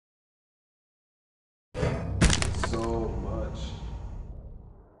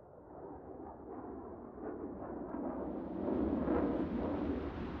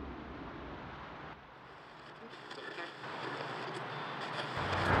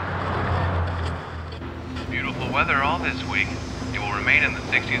weather all this week. It will remain in the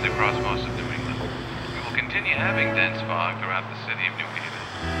 60s across most of New England. We will continue having dense fog throughout the city of New Haven.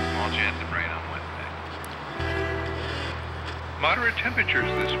 Small chance of rain on Wednesday. Moderate temperatures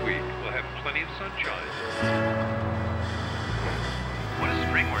this week. We'll have plenty of sunshine. What a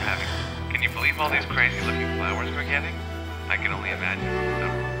spring we're having. Can you believe all these crazy-looking flowers we're getting? I can only imagine what the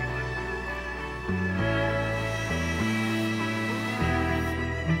summer will be like.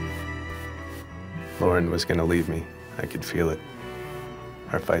 Lauren was gonna leave me. I could feel it.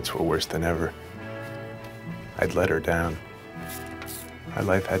 Our fights were worse than ever. I'd let her down. Our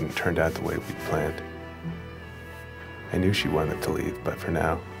life hadn't turned out the way we'd planned. I knew she wanted to leave, but for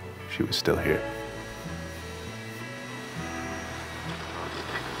now, she was still here.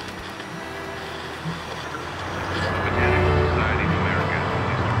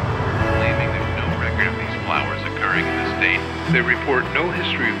 They report no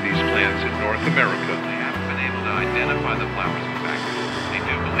history of these plants in North America. They haven't been able to identify the flowers in fact. They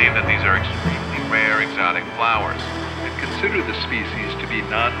do believe that these are extremely rare exotic flowers. And consider the species to be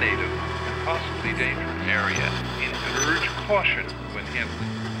non-native and possibly dangerous. Area And urge caution when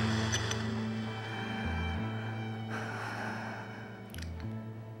handling.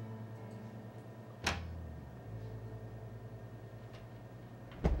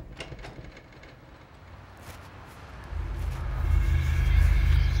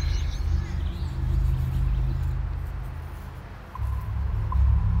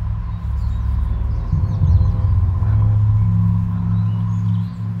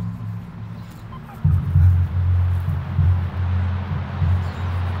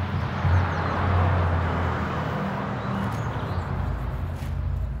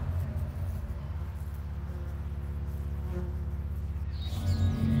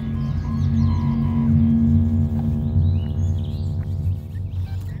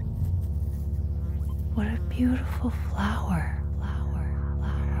 What a beautiful flower.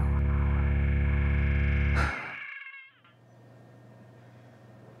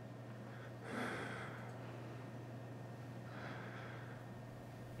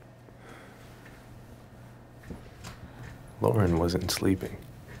 Lauren wasn't sleeping.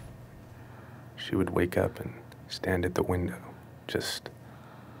 She would wake up and stand at the window, just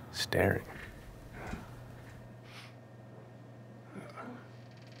staring.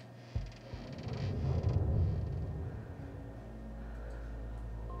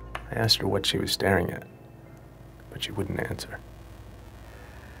 I asked her what she was staring at, but she wouldn't answer.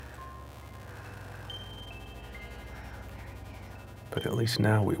 But at least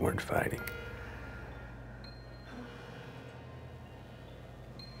now we weren't fighting.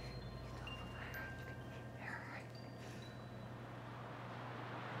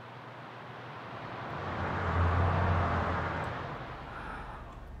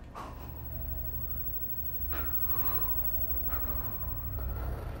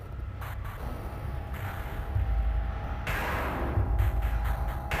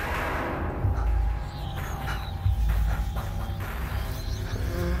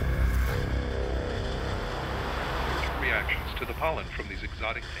 Reactions to the pollen from these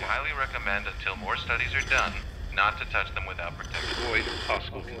exotic I plants. highly recommend, until more studies are done, not to touch them without protection. Avoid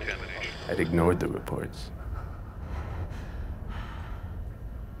possible contamination. I'd ignored the reports.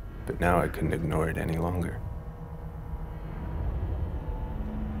 But now I couldn't ignore it any longer.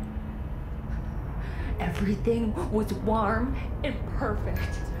 Everything was warm and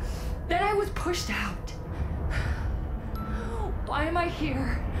perfect. Then I was pushed out. Why am I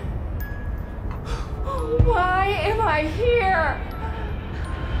here? Why am I here?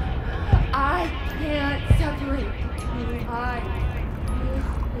 I can't separate.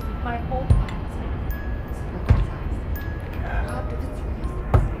 My whole body is perfect. Robbed of its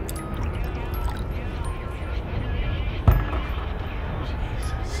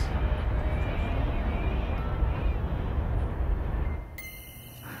Jesus.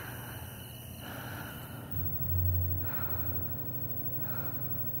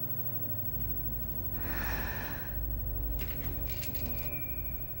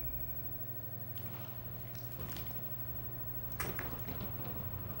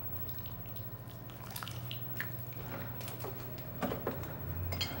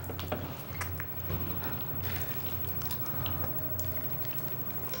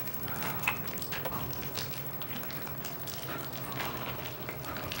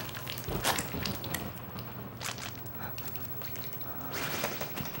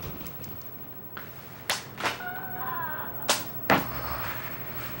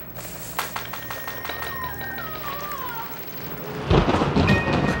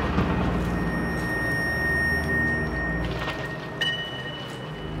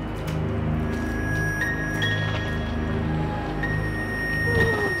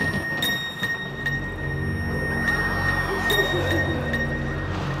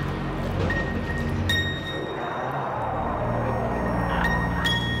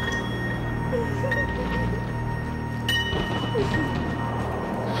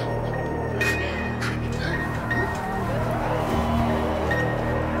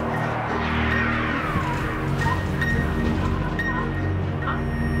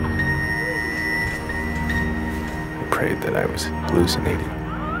 afraid that I was hallucinating.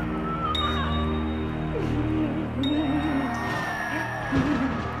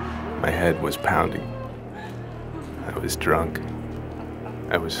 My head was pounding. I was drunk.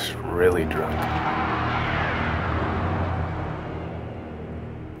 I was really drunk.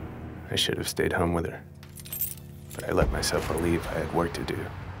 I should have stayed home with her, but I let myself believe I had work to do.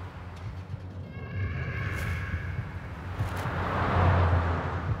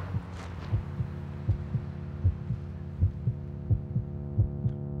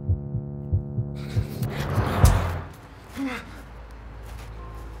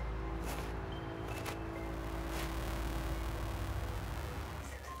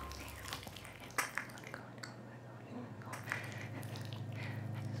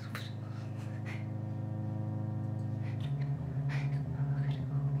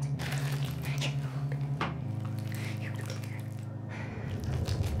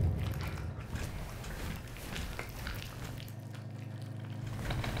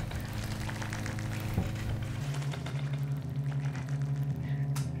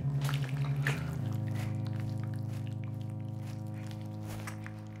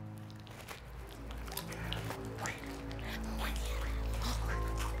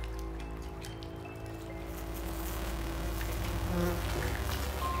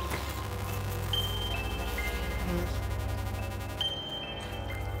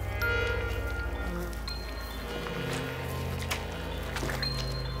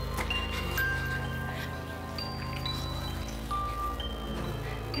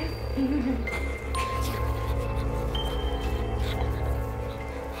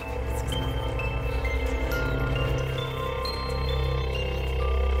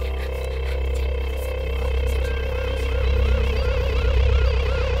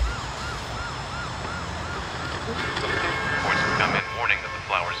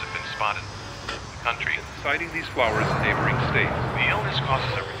 Citing these flowers in neighboring states. The illness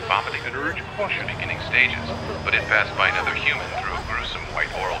causes a vomiting and urge caution. beginning stages, but if passed by another human through a gruesome white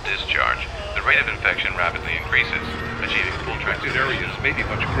oral discharge, the rate of infection rapidly increases, achieving full Infected transmission. areas may be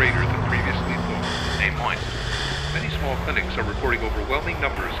much greater than previously thought. 8 points. Many small clinics are reporting overwhelming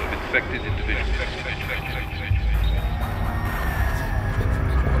numbers of infected individuals.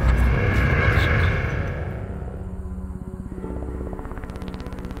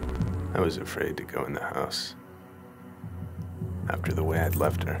 I was afraid to go in the house. After the way I'd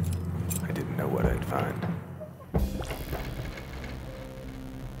left her, I didn't know what I'd find.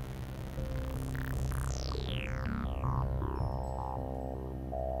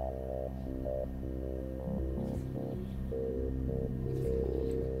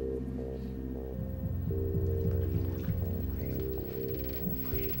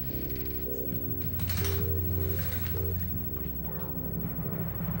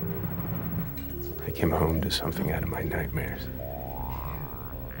 I came home to something out of my nightmares.